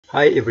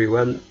Hi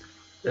everyone,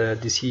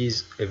 this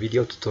is a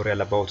video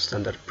tutorial about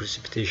Standard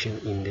Precipitation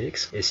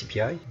Index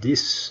 (SPI).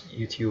 This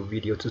YouTube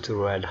video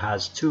tutorial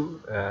has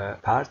two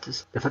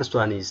parts. The first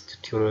one is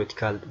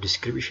theoretical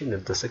description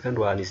and the second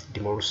one is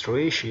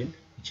demonstration,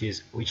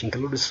 which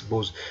includes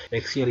both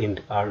Excel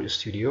and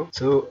RStudio.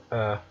 So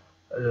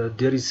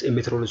there is a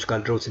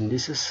meteorological drought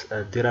indices.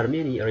 There are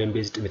many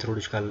rain-based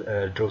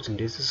meteorological drought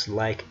indices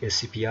like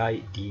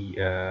SPI,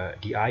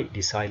 DI,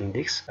 Decile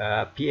index,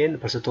 PN,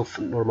 percent of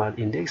normal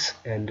index,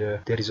 and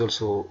there is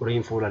also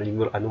rainfall and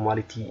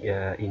anomaly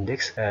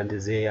index, and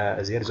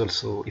there is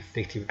also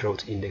effective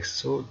drought index.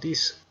 So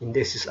these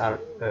indices are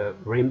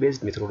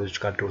rain-based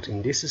meteorological drought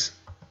indices.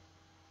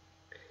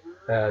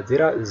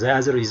 The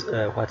other is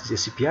what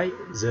is SPI.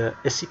 The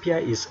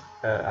SPI is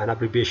an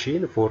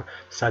abbreviation for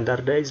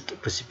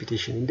Standardized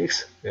Precipitation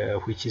Index,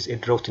 which is a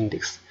drought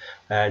index,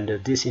 and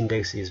this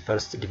index is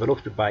first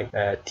developed by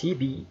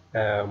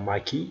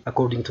McKee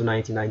according to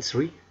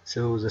 1993.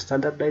 So the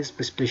Standardized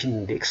Precipitation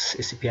Index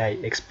 (SPI)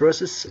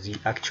 expresses the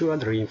actual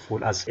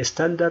rainfall as a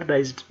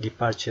standardized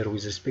departure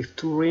with respect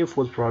to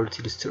rainfall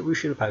probability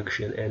distribution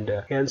function, and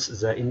hence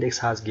the index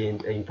has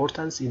gained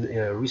importance in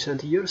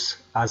recent years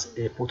as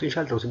a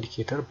potential drought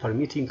indicator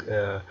permitting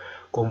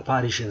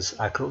comparisons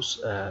across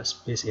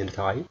space and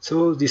time.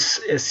 So this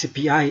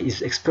SPI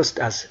is expressed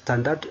as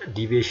standard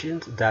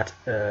deviation that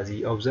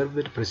the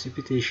observed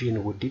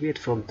precipitation would deviate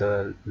from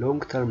the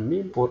long-term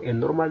mean for a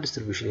normal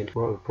distribution and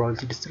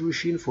probability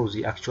distribution for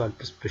the actual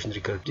precipitation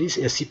record. This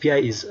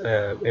SPI is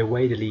a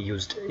widely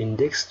used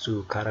index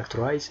to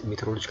characterize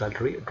meteorological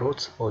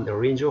droughts on a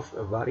range of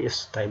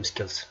various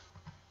timescales.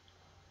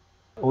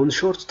 On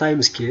short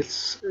time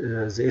scales,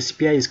 the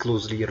SPI is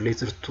closely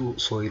related to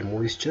soil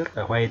moisture,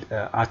 while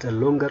at a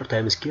longer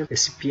time scale,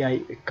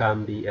 SPI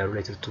can be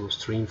related to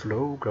stream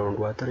flow,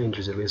 groundwater, and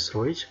reservoir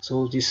storage.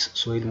 So this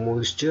soil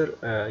moisture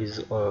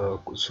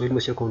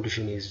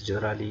condition is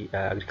generally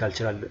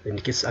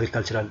indicates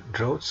agricultural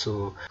drought.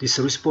 So this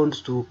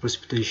responds to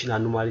precipitation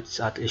anomalies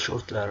at a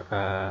shorter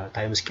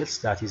time scales.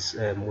 That is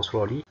most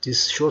probably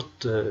this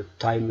short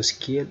time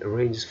scale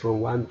ranges from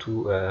 1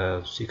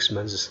 to 6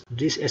 months.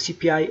 This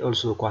SPI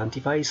also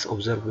quantifies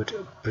observed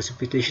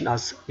precipitation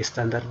as a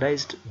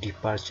standardized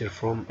departure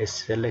from a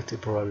selected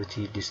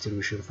probability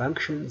distribution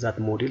function that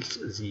models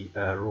the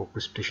raw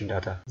precipitation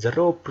data. The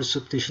raw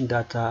precipitation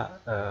data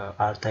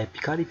are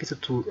typically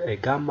fitted to a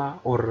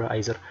gamma or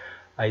either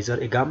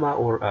a gamma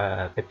or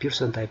a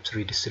Pearson type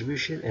 3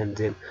 distribution and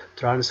then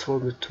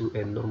transformed to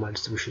a normal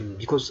distribution,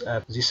 because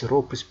this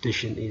raw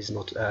precipitation is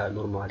not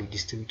normally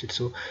distributed.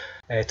 So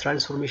a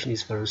transformation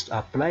is first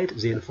applied,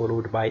 then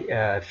followed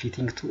by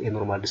fitting to a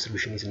normal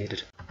distribution is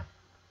needed.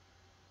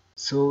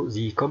 So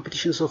the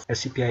computations of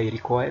SPI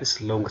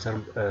requires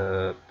long-term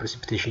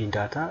precipitation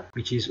data,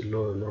 which is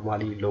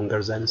normally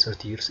longer than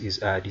 30 years is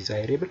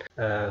desirable,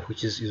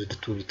 which is used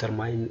to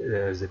determine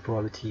the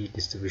probability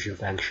distribution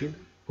function,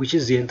 which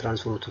is then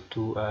transformed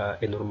to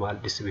a normal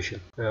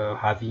distribution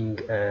having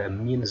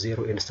mean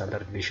 0 and standard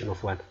deviation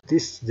of 1.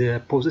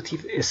 The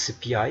positive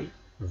SPI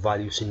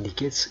values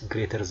indicates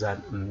greater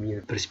than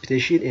mean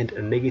precipitation,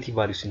 and negative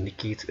values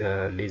indicate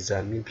less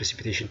than mean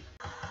precipitation.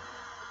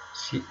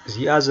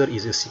 The other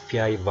is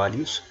SPI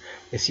values.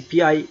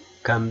 SPI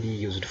can be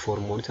used for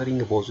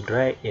monitoring both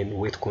dry and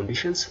wet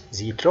conditions.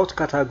 The drought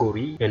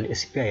category and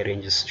SPI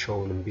ranges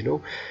shown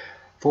below.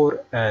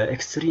 For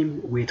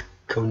extreme wet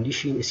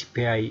condition,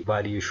 SPI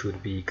value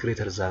should be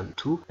greater than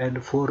 2,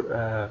 and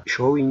for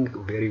showing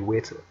very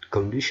wet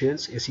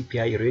conditions,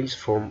 SPI ranges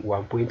from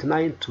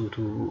 1.9 to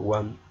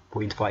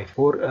 1.5.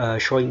 For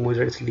showing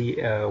moderately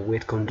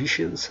wet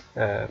conditions,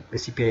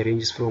 SPI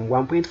ranges from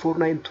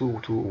 1.49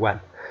 to 1.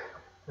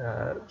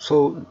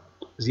 So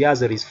the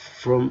other is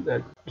from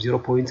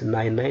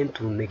 0.99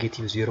 to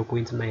negative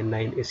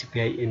 0.99.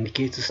 SPI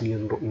indicates near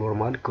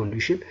normal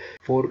condition.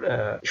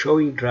 For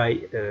showing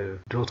dry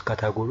drought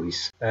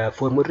categories,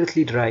 for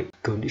moderately dry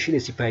condition,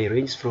 SPI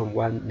ranges from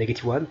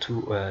negative 1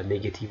 to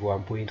negative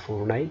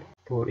 1.49.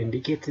 For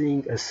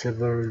indicating a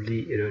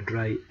severely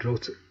dry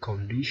drought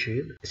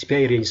condition,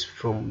 SPI ranges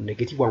from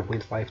negative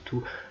 1.5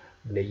 to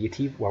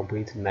negative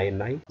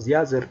 1.99. The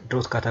other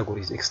drought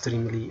category is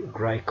extremely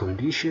dry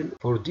condition.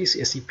 For this,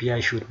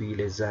 SPI should be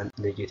less than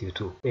negative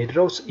 2. A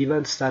drought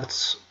event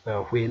starts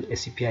when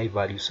SPI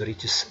values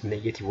reaches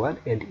negative 1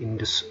 and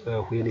ends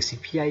when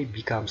SPI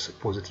becomes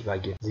positive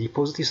again. The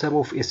positive sum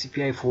of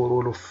SPI for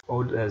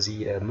all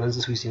the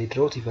months within a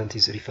drought event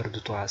is referred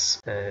to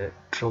as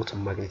drought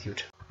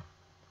magnitude.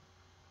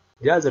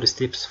 The other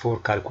steps for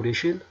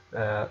calculation.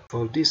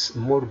 For this,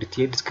 more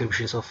detailed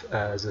descriptions of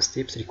the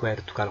steps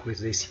required to calculate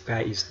the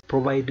SPI is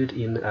provided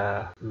in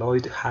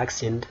Lloyd,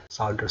 Hacks and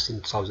Saunders in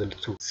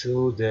 2002.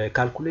 So the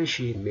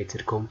calculation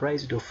method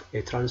comprised of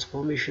a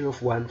transformation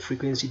of one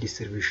frequency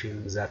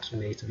distribution that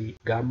may be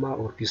gamma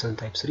or Pearson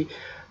type 3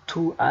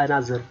 to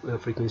another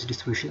frequency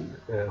distribution,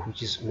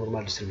 which is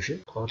normal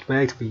distribution, or it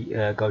might be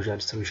Gaussian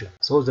distribution.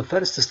 So the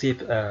first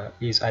step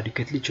is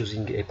adequately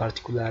choosing a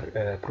particular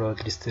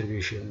probability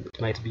distribution.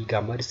 It might be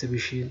gamma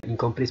distribution,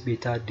 incomplete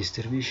beta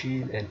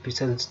distribution, and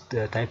percent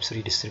type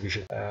 3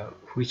 distribution,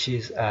 which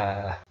is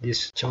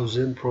this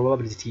chosen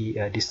probability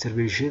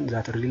distribution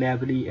that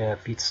reliably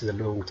fits the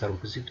long-term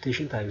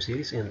precipitation time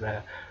series and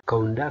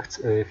conduct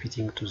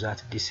fitting to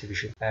that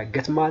distribution.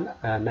 Getman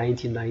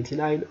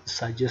 1999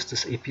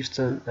 suggests a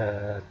Pearson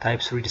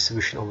type 3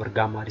 distribution over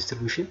gamma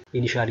distribution,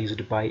 initially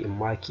used by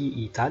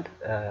McKee et al.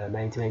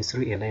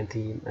 1993 and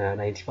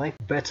 1995,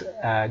 but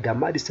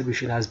gamma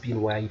distribution has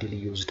been widely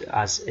used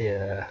as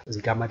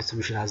the gamma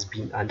distribution has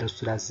been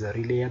understood as a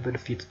reliable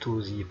fit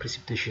to the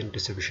precipitation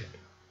distribution.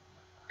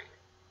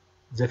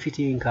 The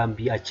fitting can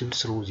be achieved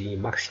through the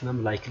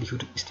maximum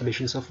likelihood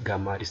estimations of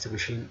gamma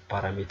distribution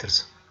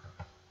parameters.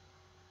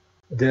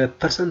 The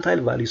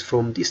percentile values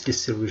from this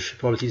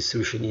probability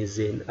distribution is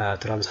then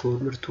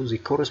transformed to the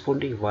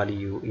corresponding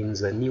value in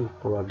the new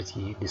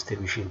probability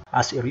distribution.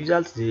 As a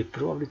result, the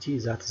probability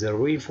that the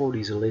rainfall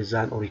is less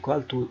than or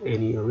equal to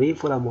any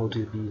rainfall amount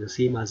will be the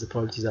same as the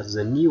probability that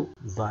the new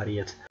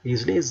variate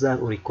is less than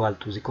or equal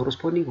to the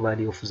corresponding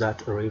value of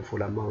that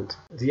rainfall amount.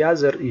 The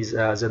other is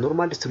the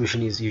normal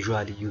distribution is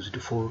usually used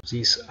for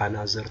this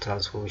another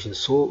transformation,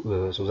 so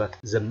that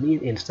the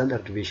mean and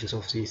standard deviations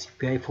of the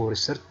SPI for a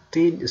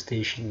certain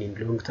station in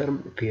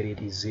long-term period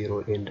is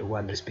 0 and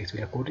 1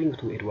 respectively, according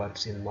to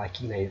Edwards and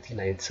McKee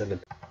 1997.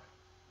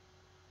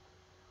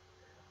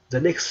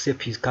 The next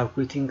step is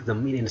calculating the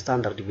mean and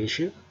standard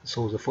deviation.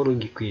 So the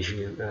following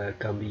equation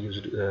can be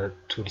used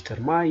to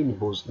determine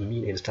both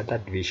mean and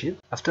standard deviation.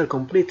 After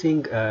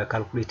completing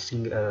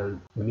calculating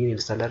mean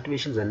and standard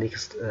deviation, the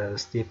next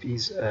step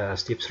is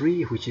step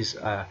 3, which is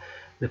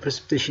the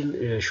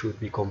precipitation should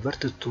be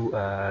converted to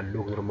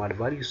log normal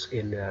values,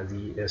 and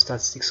the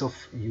statistics of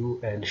U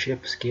and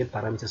shape scale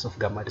parameters of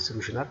gamma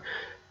distribution are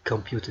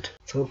computed.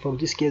 So for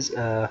this case,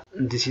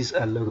 this is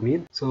a log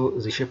mean. So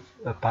the shape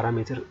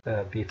parameter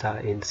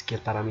beta and scale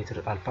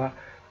parameter alpha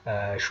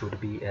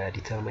should be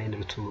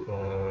determined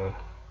to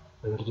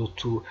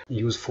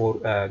use for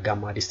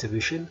gamma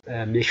distribution.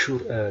 Make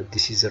sure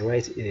this is the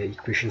right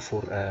equation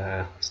for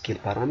scale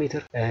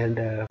parameter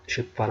and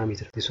shape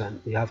parameter. This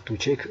one you have to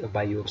check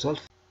by yourself.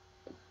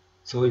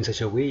 So in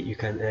such a way you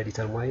can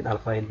determine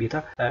alpha and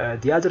beta.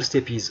 The other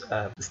step is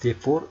step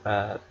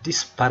 4.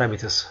 These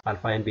parameters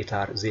alpha and beta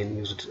are then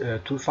used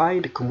to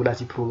find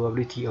cumulative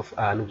probability of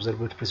an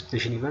observed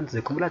precipitation event.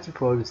 The cumulative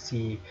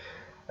probability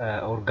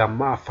or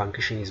gamma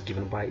function is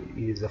given by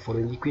the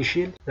following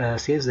equation.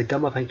 Since the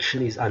gamma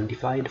function is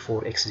undefined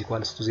for x is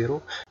equals to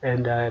 0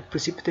 and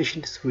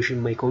precipitation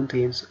distribution may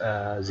contain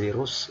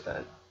zeros,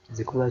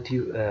 the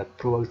cumulative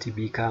probability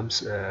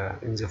becomes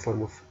in the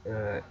form of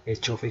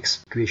h of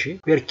x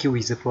equation, where q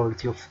is the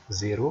probability of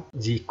 0.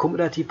 The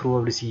cumulative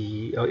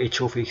probability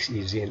h of x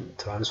is then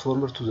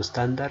transformed to the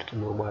standard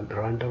normal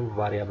random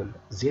variable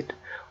z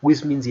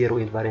with mean 0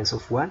 and variance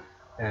of 1,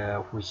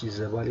 which is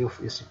the value of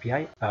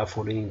SPI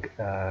following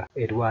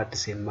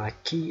Edwards and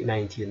McKee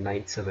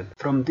 1997.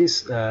 From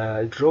this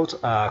drought,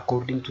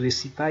 according to the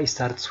SPI,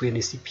 starts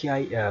when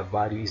SPI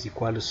value is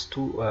equals to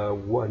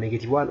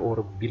 -1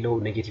 or below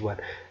 -1,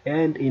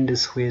 and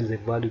ends when the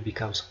value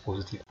becomes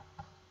positive.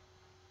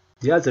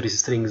 The other is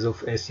strings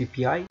of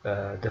SPI.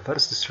 The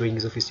first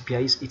strings of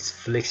SPI is it's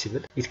flexible.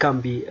 It can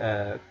be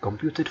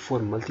computed for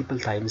multiple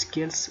time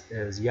scales.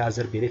 The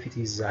other benefit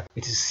is that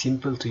it is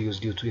simple to use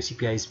due to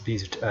SPI is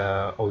based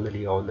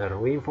only on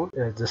rainfall.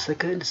 The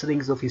second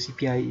strings of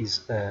SPI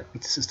is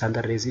its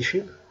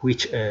standardization,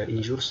 which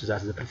ensures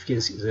that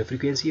the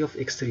frequency of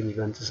extreme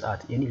events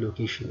at any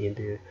location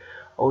and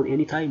on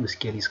any time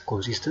scale is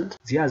consistent.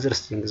 The other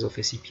strings of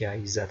SPI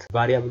is that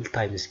variable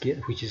time scale,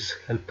 which is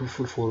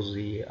helpful for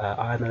the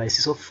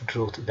analysis of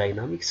drought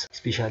dynamics,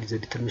 especially the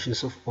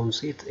determinations of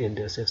onset and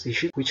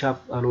cessation, which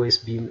have always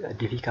been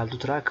difficult to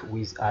track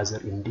with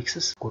other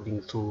indexes,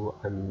 according to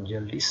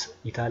Angelis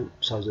et al.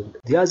 2000.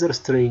 The other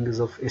strings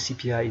of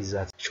SPI is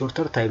that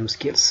shorter time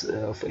scales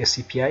of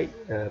SPI,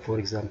 for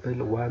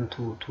example 1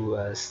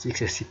 to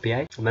 6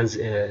 SPI, means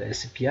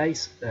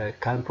SPIs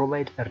can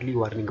provide early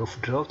warning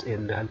of drought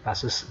and help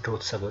assess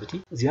drought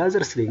severity. The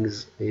other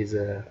strings is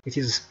it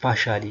is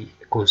spatially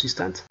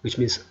consistent, which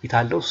means it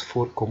allows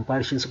for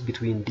comparisons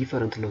between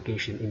different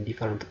locations in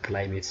different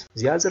climates.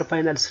 The other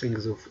final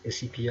strings of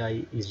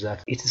SPI is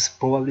that its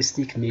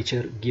probabilistic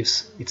nature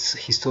gives its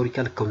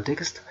historical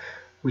context,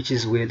 which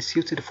is well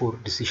suited for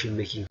decision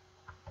making.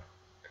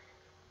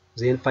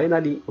 Then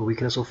finally,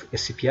 weakness of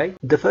SPI.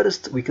 The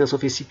first weakness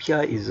of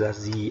SPI is that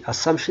the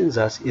assumption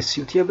that a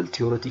suitable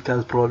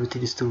theoretical probability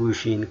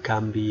distribution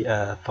can be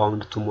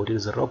found to model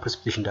the raw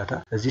precipitation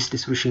data. This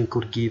distribution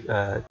could give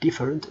a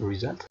different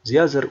result. The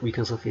other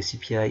weakness of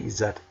SPI is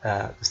that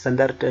the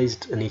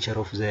standardized nature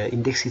of the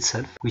index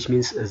itself, which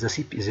means the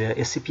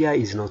SPI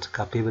is not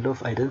capable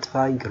of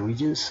identifying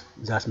regions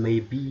that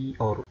may be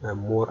or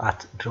more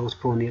at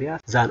drought-prone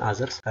areas than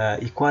others.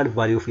 Equal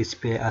value of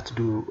SPI at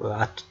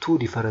two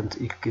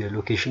different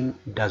location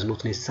does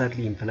not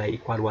necessarily imply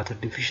equal water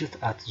deficit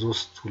at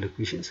those two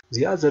locations.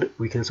 The other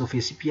weakness of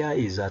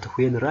SPI is that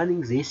when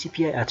running the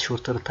SPI at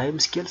shorter time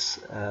scales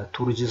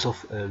to regions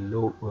of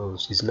low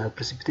seasonal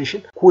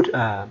precipitation could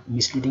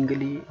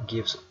misleadingly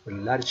give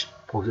large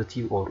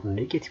positive or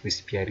negative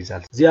SPI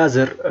results. The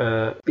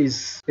other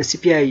is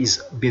SPI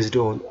is based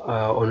on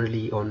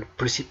only on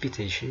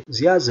precipitation.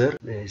 The other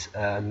is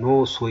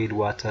no soil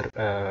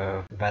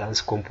water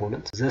balance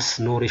component. Thus,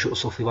 no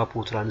ratios of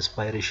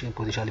evapotranspiration,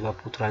 potential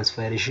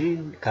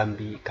evapotranspiration can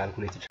be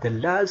calculated. The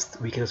last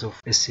weakness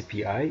of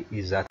SPI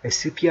is that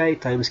SPI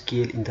time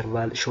scale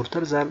interval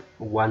shorter than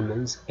 1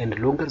 month and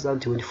longer than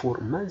 24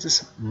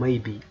 months may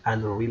be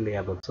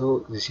unreliable.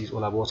 So this is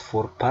all about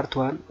for part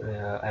 1.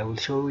 I will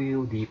show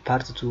you the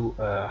part 2,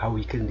 how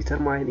we can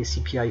determine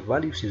SPI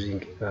values using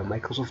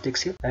Microsoft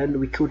Excel, and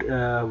we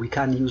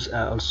can use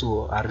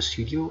also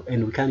RStudio,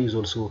 and we can use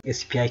also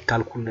SPI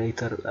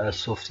calculator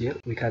software.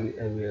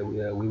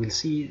 We will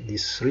see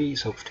these 3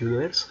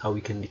 softwares how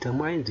we can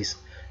determine this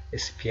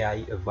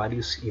SPI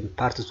values in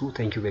part 2.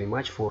 Thank you very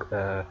much for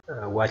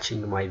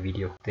watching my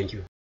video. Thank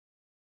you.